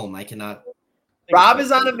won't be home. I cannot. Rob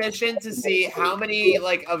is on a mission to see how many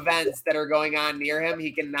like events that are going on near him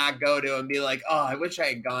he can not go to and be like, oh, I wish I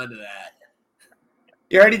had gone to that.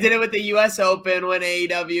 You already did it with the U.S. Open when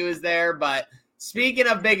AEW is there, but speaking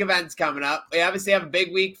of big events coming up, we obviously have a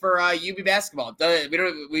big week for UB basketball.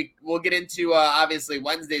 We'll get into obviously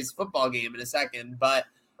Wednesday's football game in a second, but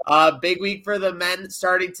big week for the men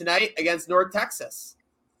starting tonight against North Texas.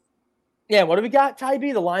 Yeah, what do we got, Ty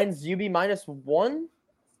B? The line's UB -1?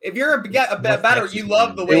 If you're a better, you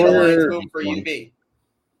love the way the lines move for UB.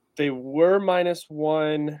 They were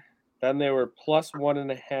 -1, then they were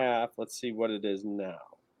 +1.5. Let's see what it is now.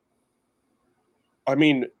 I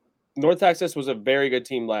mean, North Texas was a very good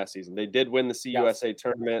team last season. They did win the CUSA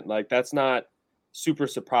tournament. Like, that's not super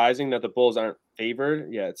surprising that the Bulls aren't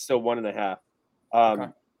favored. Yeah, it's still 1.5. Okay.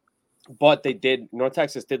 But North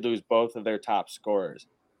Texas did lose both of their top scorers.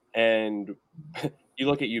 And you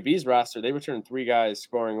look at UB's roster, they returned 3 guys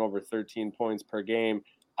scoring over 13 points per game.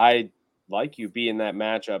 I like UB in that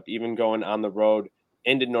matchup, even going on the road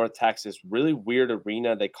into North Texas. Really weird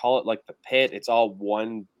arena. They call it like the Pit. It's all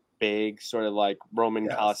one big sort of like Roman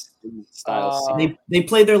Coliseum style. They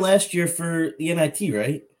played there last year for the NIT,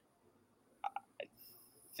 right? I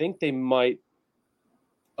think they might.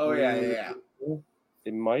 Oh, yeah. They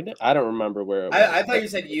might. I don't remember where it was. I thought you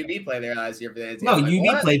said UB played there last year for the NIT. No,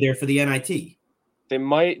 UB played there for the NIT. They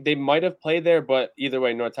might have played there, but either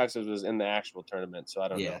way, North Texas was in the actual tournament, so I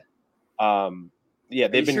don't know.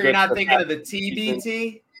 They've been. Sure, you're not thinking of the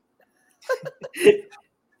TBT.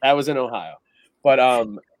 That was in Ohio, but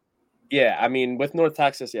I mean, with North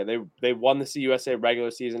Texas, they won the CUSA regular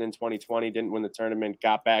season in 2020, didn't win the tournament,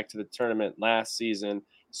 got back to the tournament last season.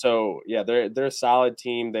 So they're a solid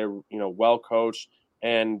team. They're well coached.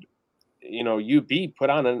 And, UB put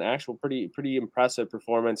on an actual pretty impressive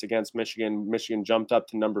performance against Michigan. Michigan jumped up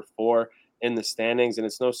to number 4 in the standings, and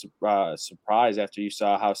it's no surprise after you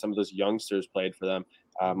saw how some of those youngsters played for them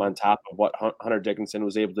on top of what Hunter Dickinson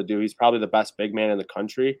was able to do. He's probably the best big man in the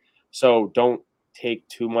country. So don't take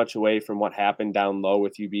too much away from what happened down low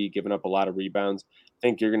with UB, giving up a lot of rebounds. I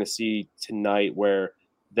think you're going to see tonight where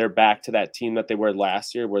they're back to that team that they were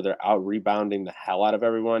last year, where they're out rebounding the hell out of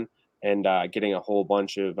everyone and getting a whole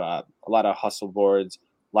bunch of a lot of hustle boards,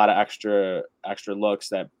 a lot of extra looks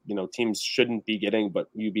that teams shouldn't be getting, but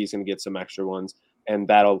UB is going to get some extra ones, and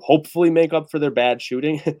that'll hopefully make up for their bad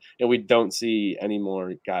shooting. And we don't see any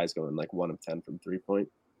more guys going like 1 of 10 from 3-point.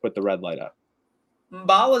 Put the red light up.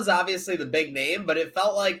 Mbala is obviously the big name, but it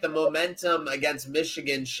felt like the momentum against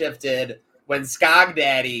Michigan shifted when Skog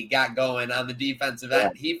Daddy got going on the defensive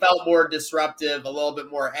end. He felt more disruptive, a little bit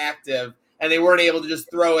more active, and they weren't able to just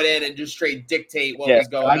throw it in and just straight dictate what was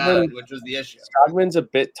going on, which was the issue. Skogman's a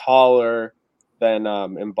bit taller than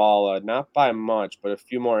Mbala, not by much, but a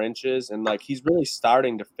few more inches, and like he's really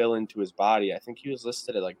starting to fill into his body. I think he was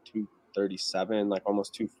listed at like 237, like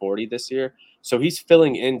almost 240 this year. So he's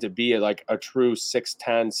filling in to be like a true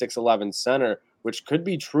 6'10", 6'11" center, which could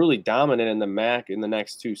be truly dominant in the MAC in the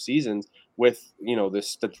next 2 seasons with,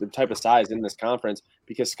 the type of size in this conference,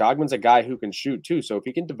 because Skogman's a guy who can shoot too. So if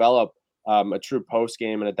he can develop a true post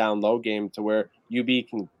game and a down low game to where UB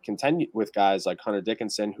can contend with guys like Hunter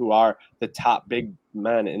Dickinson, who are the top big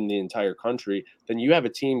men in the entire country, then you have a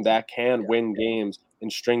team that can win games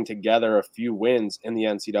and string together a few wins in the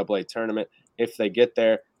NCAA tournament. If they get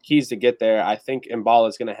there, keys to get there. I think Mbala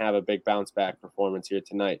is going to have a big bounce back performance here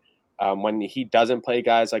tonight. When he doesn't play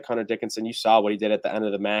guys like Hunter Dickinson, you saw what he did at the end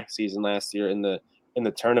of the MAC season last year in the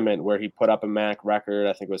tournament, where he put up a MAC record.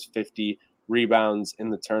 I think it was 50 rebounds in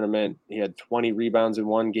the tournament. He had 20 rebounds in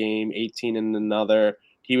one game, 18 in another.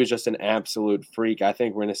 He was just an absolute freak. I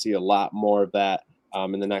think we're going to see a lot more of that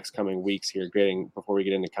in the next coming weeks here, before we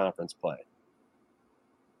get into conference play.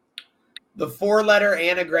 The 4-letter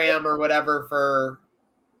anagram or whatever for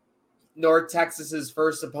North Texas's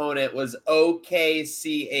first opponent was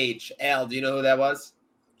OKCH. Al, do you know who that was?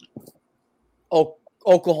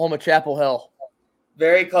 Oklahoma Chapel Hill.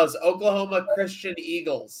 Very close. Oklahoma Christian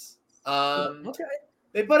Eagles. Okay.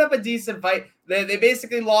 They put up a decent fight. They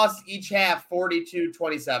basically lost each half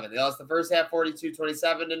 42-27. They lost the first half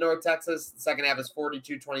 42-27 to North Texas. The second half is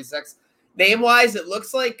 42-26. Name-wise, it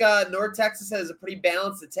looks like North Texas has a pretty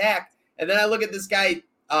balanced attack. And then I look at this guy,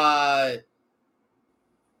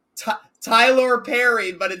 Tyler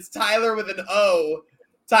Perry, but it's Tyler with an O.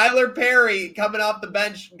 Tyler Perry, coming off the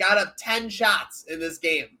bench, got up 10 shots in this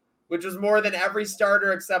game, which was more than every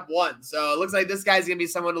starter except one. So it looks like this guy's going to be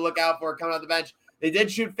someone to look out for coming off the bench. They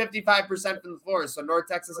did shoot 55% from the floor, so North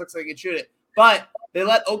Texas looks like they can shoot it. But they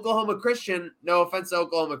let Oklahoma Christian, no offense to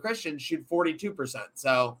Oklahoma Christian, shoot 42%.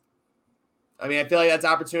 So I mean, I feel like that's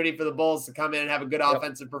opportunity for the Bulls to come in and have a good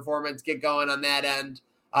offensive performance, get going on that end.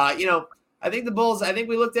 I think the Bulls,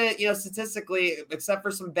 we looked at, statistically, except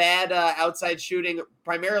for some bad outside shooting,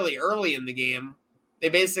 primarily early in the game, they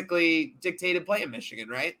basically dictated play in Michigan,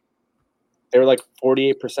 right? They were like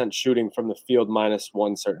 48% shooting from the field minus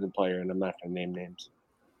one certain player, and I'm not going to name names.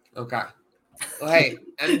 Okay. Well, hey,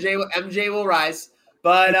 MJ will rise.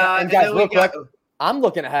 But and guys, real quick, I'm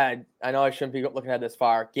looking ahead. I know I shouldn't be looking ahead this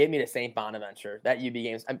far. Get me to St. Bonaventure. That UB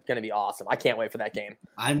game is going to be awesome. I can't wait for that game.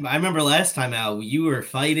 I remember last time out, you were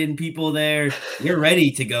fighting people there. You're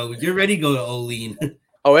ready to go. You're ready to go to Olean.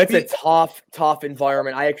 Oh, it's a tough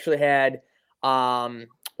environment. I actually had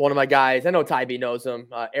one of my guys, I know Ty B knows him,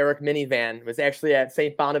 Eric Minivan, was actually at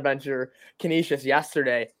St. Bonaventure Canisius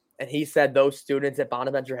yesterday, and he said those students at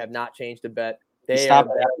Bonaventure have not changed a bit. They stopped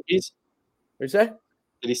at Applebee's? What'd you say?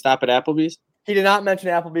 Did he stop at Applebee's? He did not mention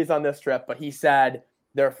Applebee's on this trip, but he said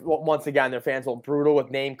once again their fans were brutal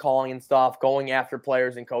with name calling and stuff, going after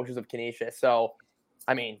players and coaches of Canisius. So,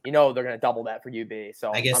 I mean, they're going to double that for UB.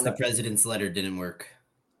 So I guess the president's letter didn't work.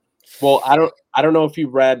 Well, I don't know if you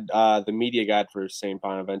read the media guide for St.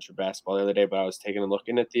 Bonaventure basketball the other day, but I was taking a look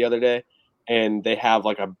in it the other day, and they have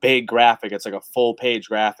like a big graphic. It's like a full page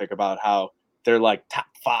graphic about how they're like top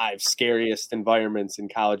 5 scariest environments in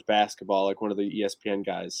college basketball. Like one of the ESPN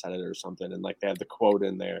guys said it or something. And like they have the quote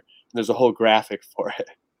in there. There's a whole graphic for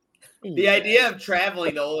it. The idea of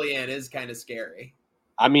traveling to Olean is kind of scary.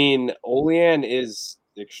 I mean, Olean is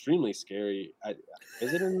extremely scary.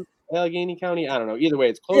 Is it in Allegheny County? I don't know. Either way,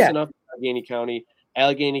 it's close enough to Allegheny County.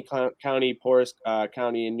 Allegheny County, poorest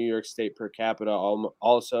county in New York State per capita.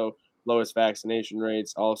 Also, lowest vaccination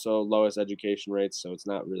rates, also lowest education rates, so it's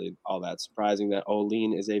not really all that surprising that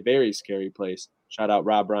Olean is a very scary place. Shout out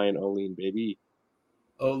Rob Ryan, Olean, baby.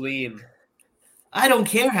 Olean. I don't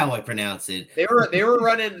care how I pronounce it. They were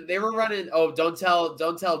running. Oh, don't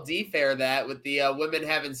tell D-Fair that with the women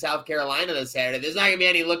having South Carolina this Saturday. There's not gonna be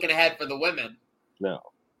any looking ahead for the women. No.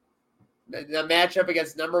 The matchup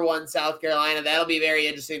against number 1 South Carolina, that'll be very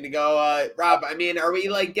interesting to go. Rob, I mean, are we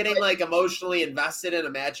like getting like emotionally invested in a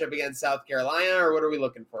matchup against South Carolina, or what are we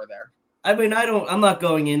looking for there? I mean, I'm not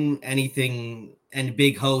going in anything and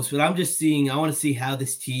big hopes, but I'm just seeing. I want to see how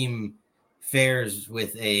this team fares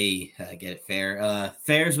with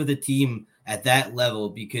fares with a team at that level,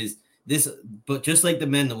 because but just like the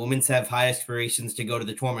men, the women's have high aspirations to go to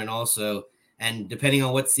the tournament also, and depending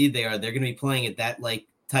on what seed they are, they're going to be playing at that like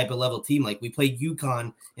type of level team. Like we played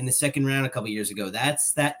UConn in the second round a couple years ago.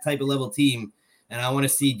 That's that type of level team. And I want to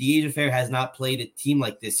see Deasia Fair has not played a team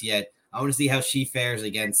like this yet. I want to see how she fares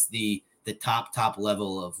against the top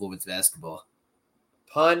level of women's basketball.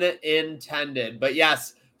 Pun intended. But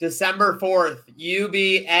yes, December 4th,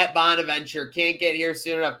 UB at Bonaventure. Can't get here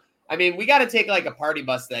soon enough. I mean, we got to take like a party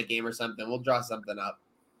bus to that game or something. We'll draw something up.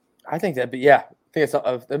 I think that'd be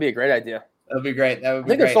that'd be a great idea. That'd be great. I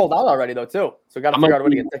think they're sold out already, though, too. So we got to figure out a way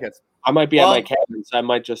to get tickets. I might be at my cabin, so I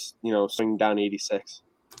might just, swing down 86.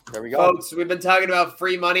 There we go. Folks, we've been talking about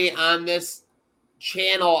free money on this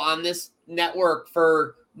channel, on this network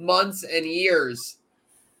for months and years.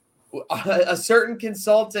 A certain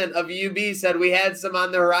consultant of UB said we had some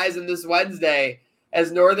on the horizon this Wednesday,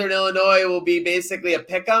 as Northern Illinois will be basically a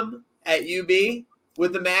pick'em at UB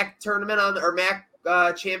with the MAC tournament MAC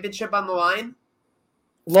championship on the line.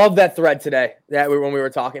 Love that thread today. When we were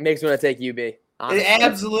talking, it makes me want to take UB.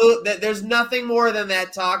 Absolute. There's nothing more than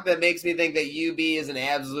that talk that makes me think that UB is an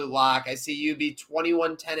absolute lock. I see UB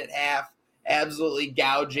 21-10 at half, absolutely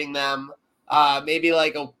gouging them. Maybe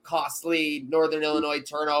like a costly Northern Illinois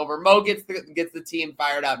turnover. Mo gets the team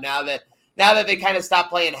fired up now that they kind of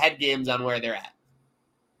stopped playing head games on where they're at.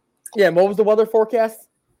 Yeah. And what was the weather forecast?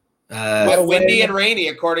 Windy and rainy,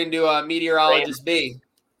 according to meteorologist B.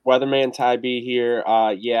 Weatherman Ty B here.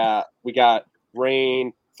 We got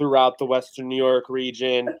rain throughout the Western New York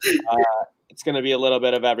region. It's going to be a little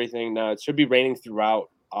bit of everything. Now, it should be raining throughout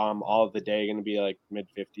all of the day. Going to be like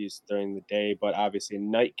mid-50s during the day, but obviously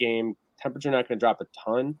night game temperature not going to drop a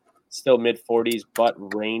ton. Still mid-40s, but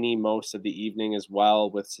rainy most of the evening as well,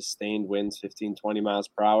 with sustained winds 15, 20 miles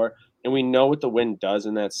per hour. And we know what the wind does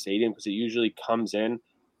in that stadium, because it usually comes in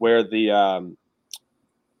where the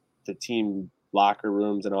team locker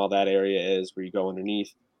rooms and all that area is, where you go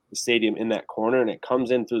underneath the stadium in that corner, and it comes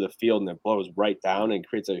in through the field and it blows right down and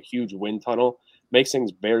creates a huge wind tunnel. Makes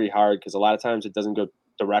things very hard, because a lot of times it doesn't go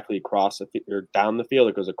directly across or down the field.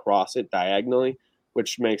 It goes across it diagonally,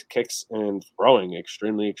 which makes kicks and throwing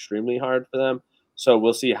extremely, extremely hard for them. So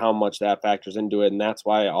we'll see how much that factors into it. And that's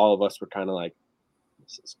why all of us were kind of like,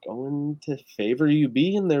 this is going to favor UB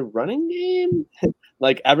in their running game.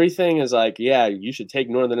 like everything is like, yeah, you should take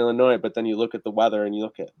Northern Illinois, but then you look at the weather and you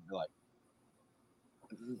look at it, you're like,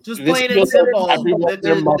 just this plain and feels like simple. everyone and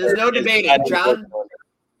their There's mother no is debating. betting John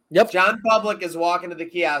Yep. Public is walking to the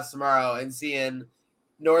kiosk tomorrow and seeing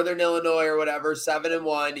Northern Illinois or whatever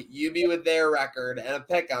 7-1, UB with their record and a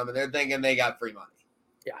pick 'em, and they're thinking they got free money.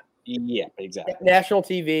 Yeah, exactly. National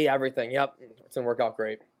TV, everything. Yep. It's going to work out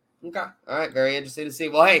great. Okay. All right. Very interesting to see.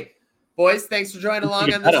 Well, hey, boys, thanks for joining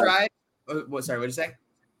along on this ride. Sorry, what did you say?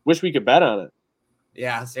 Wish we could bet on it.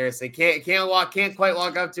 Yeah, seriously. Can't quite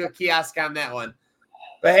walk up to a kiosk on that one.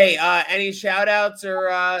 But hey, any shout outs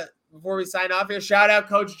or before we sign off here? Shout out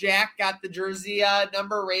Coach Jack, got the jersey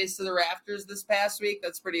number raised to the rafters this past week.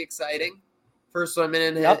 That's pretty exciting. First one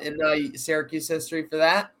in Syracuse history for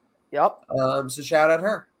that. Yep. So shout out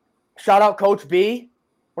her. Shout out Coach B,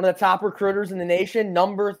 one of the top recruiters in the nation,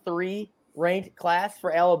 number 3 ranked class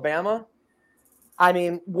for Alabama. I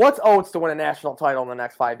mean, what's Oates to win a national title in the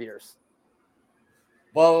next 5 years?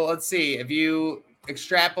 Well, let's see. If you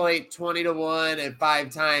extrapolate 20-1 at 5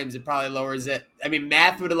 times, it probably lowers it. I mean,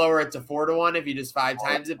 math would lower it to 4-1 if you just 5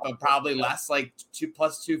 times it, but probably less, like 2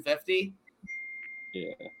 plus 250.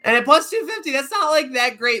 Yeah. And at plus 250, that's not like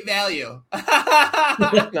that great value.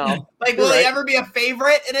 No. Like, will he ever be a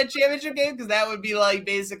favorite in a championship game? Because that would be like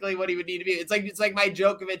basically what he would need to be. It's like my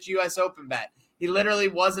Djokovic U.S. Open bet. He literally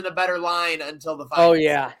wasn't a better line until the finals. Oh,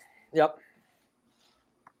 yeah. Yep.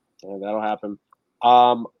 Yeah, that'll happen.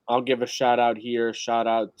 I'll give a shout out here. Shout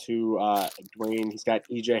out to Dwayne. He's got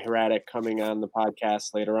EJ Hradek coming on the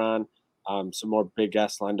podcast later on. Some more big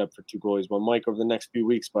guests lined up for Two Goalies, One Mic over the next few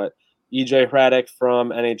weeks. But EJ Hradek from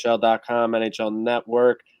NHL.com, NHL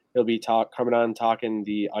Network. He'll be coming on talking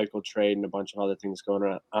the Eichel trade and a bunch of other things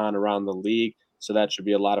going on around the league. So that should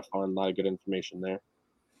be a lot of fun, a lot of good information there.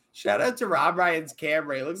 Shout out to Rob Ryan's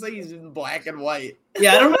camera. It looks like he's in black and white.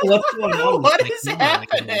 Yeah, I don't know what's going on. What is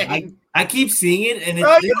happening? I keep seeing it, and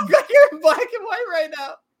Bro, you look like you're in black and white right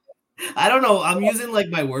now. I don't know. I'm using like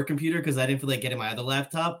my work computer because I didn't feel like getting my other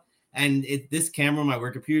laptop, and this camera on my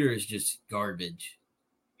work computer is just garbage.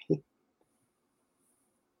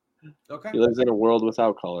 Okay. He lives in a world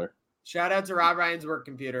without color. Shout out to Rob Ryan's work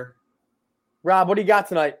computer. Rob, what do you got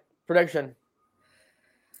tonight? Prediction?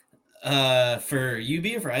 For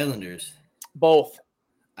UB or for Islanders? Both.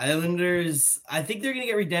 Islanders, I think they're going to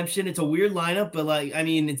get redemption. It's a weird lineup, but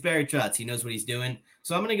it's Barry Trotz. He knows what he's doing.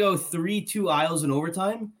 So I'm going to go 3-2 Isles in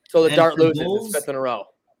overtime. So the And Dart for loses Bulls- its 5th in a row.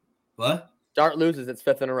 What? Dart loses its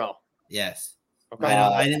 5th in a row. Yes. Okay.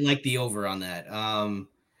 I didn't like the over on that.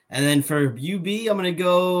 And then for UB, I'm going to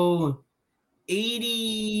go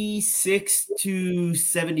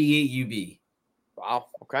 86-78 UB. Wow.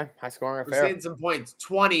 Okay. High scoring We're affair. seeing some points.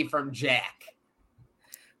 20 from Jack.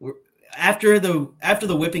 After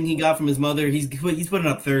the whipping he got from his mother, he's putting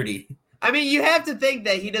up 30. I mean, you have to think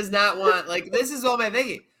that he does not want, like, this is all my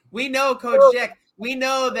thinking. We know Coach Jack. We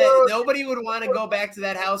know that nobody would want to go back to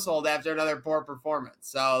that household after another poor performance.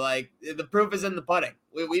 So, like, the proof is in the pudding.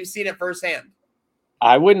 We've seen it firsthand.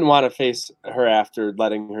 I wouldn't want to face her after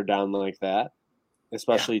letting her down like that,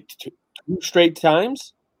 especially 2 straight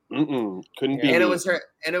times. Couldn't be. And it was her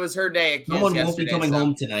day. At Someone Kiss won't be yesterday, coming so.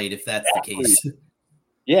 home tonight if that's the case.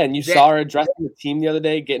 Yeah, and you saw her addressing the team the other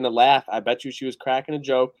day, getting a laugh. I bet you she was cracking a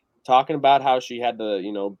joke, talking about how she had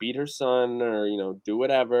to, beat her son or, do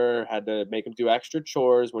whatever, had to make him do extra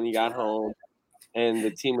chores when he got home. And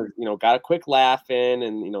the team was, got a quick laugh in,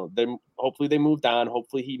 and, hopefully they moved on.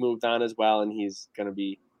 Hopefully he moved on as well, and he's going to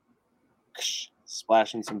be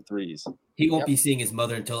splashing some threes. He won't be seeing his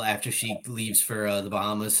mother until after she leaves for the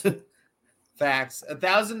Bahamas. Facts.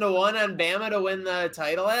 1,000-1 on Bama to win the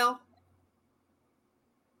title, Al?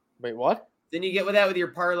 Wait, what? Didn't you get with that with your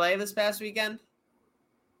parlay this past weekend?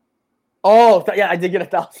 Oh, yeah, I did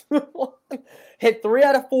get 1,000. Hit 3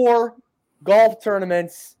 out of 4 golf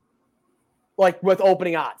tournaments, like with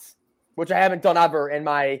opening odds, which I haven't done ever in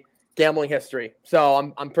my gambling history.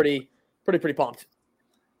 So I'm pretty pumped.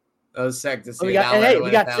 That was sick to see. We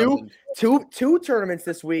got two tournaments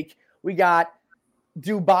this week. We got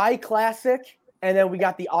Dubai Classic, and then we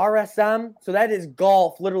got the RSM. So that is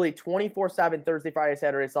golf, literally 24/7, Thursday, Friday,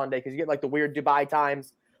 Saturday, Sunday, because you get like the weird Dubai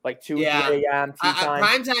times, like 2 a.m. tea time.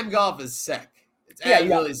 Primetime golf is sick. It's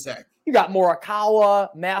really sick. You got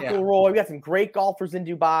Morikawa, McIlroy. We got some great golfers in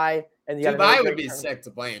Dubai. And Dubai would be sick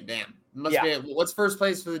to play in. Damn. What's first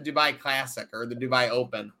place for the Dubai Classic or the Dubai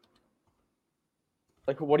Open?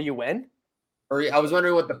 Like, what do you win? Or I was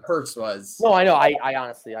wondering what the purse was. No, I know. I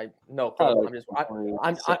honestly, no.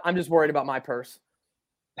 I'm just worried about my purse.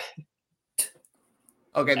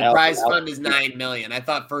 Okay, the prize fund is $9 million. I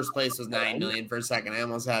thought first place was $9 million for a second. I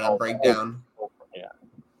almost had a breakdown. Yeah.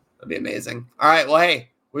 That'd be amazing. All right. Well, hey,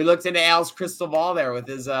 we looked into Al's crystal ball there with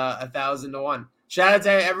his 1,000 to 1. Shout out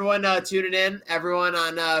to everyone tuning in, everyone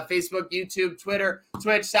on Facebook, YouTube, Twitter,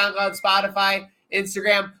 Twitch, SoundCloud, Spotify,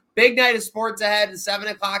 Instagram. Big night of sports ahead, and 7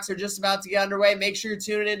 o'clocks are just about to get underway. Make sure you're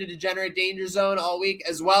tuning in to Degenerate Danger Zone all week,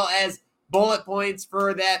 as well as bullet points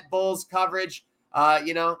for that Bulls coverage.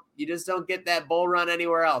 You just don't get that bull run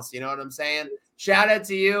anywhere else. You know what I'm saying? Shout out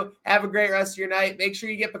to you. Have a great rest of your night. Make sure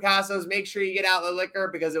you get Picasso's. Make sure you get Outlet Liquor,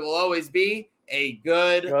 because it will always be a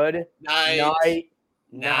good night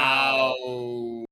now.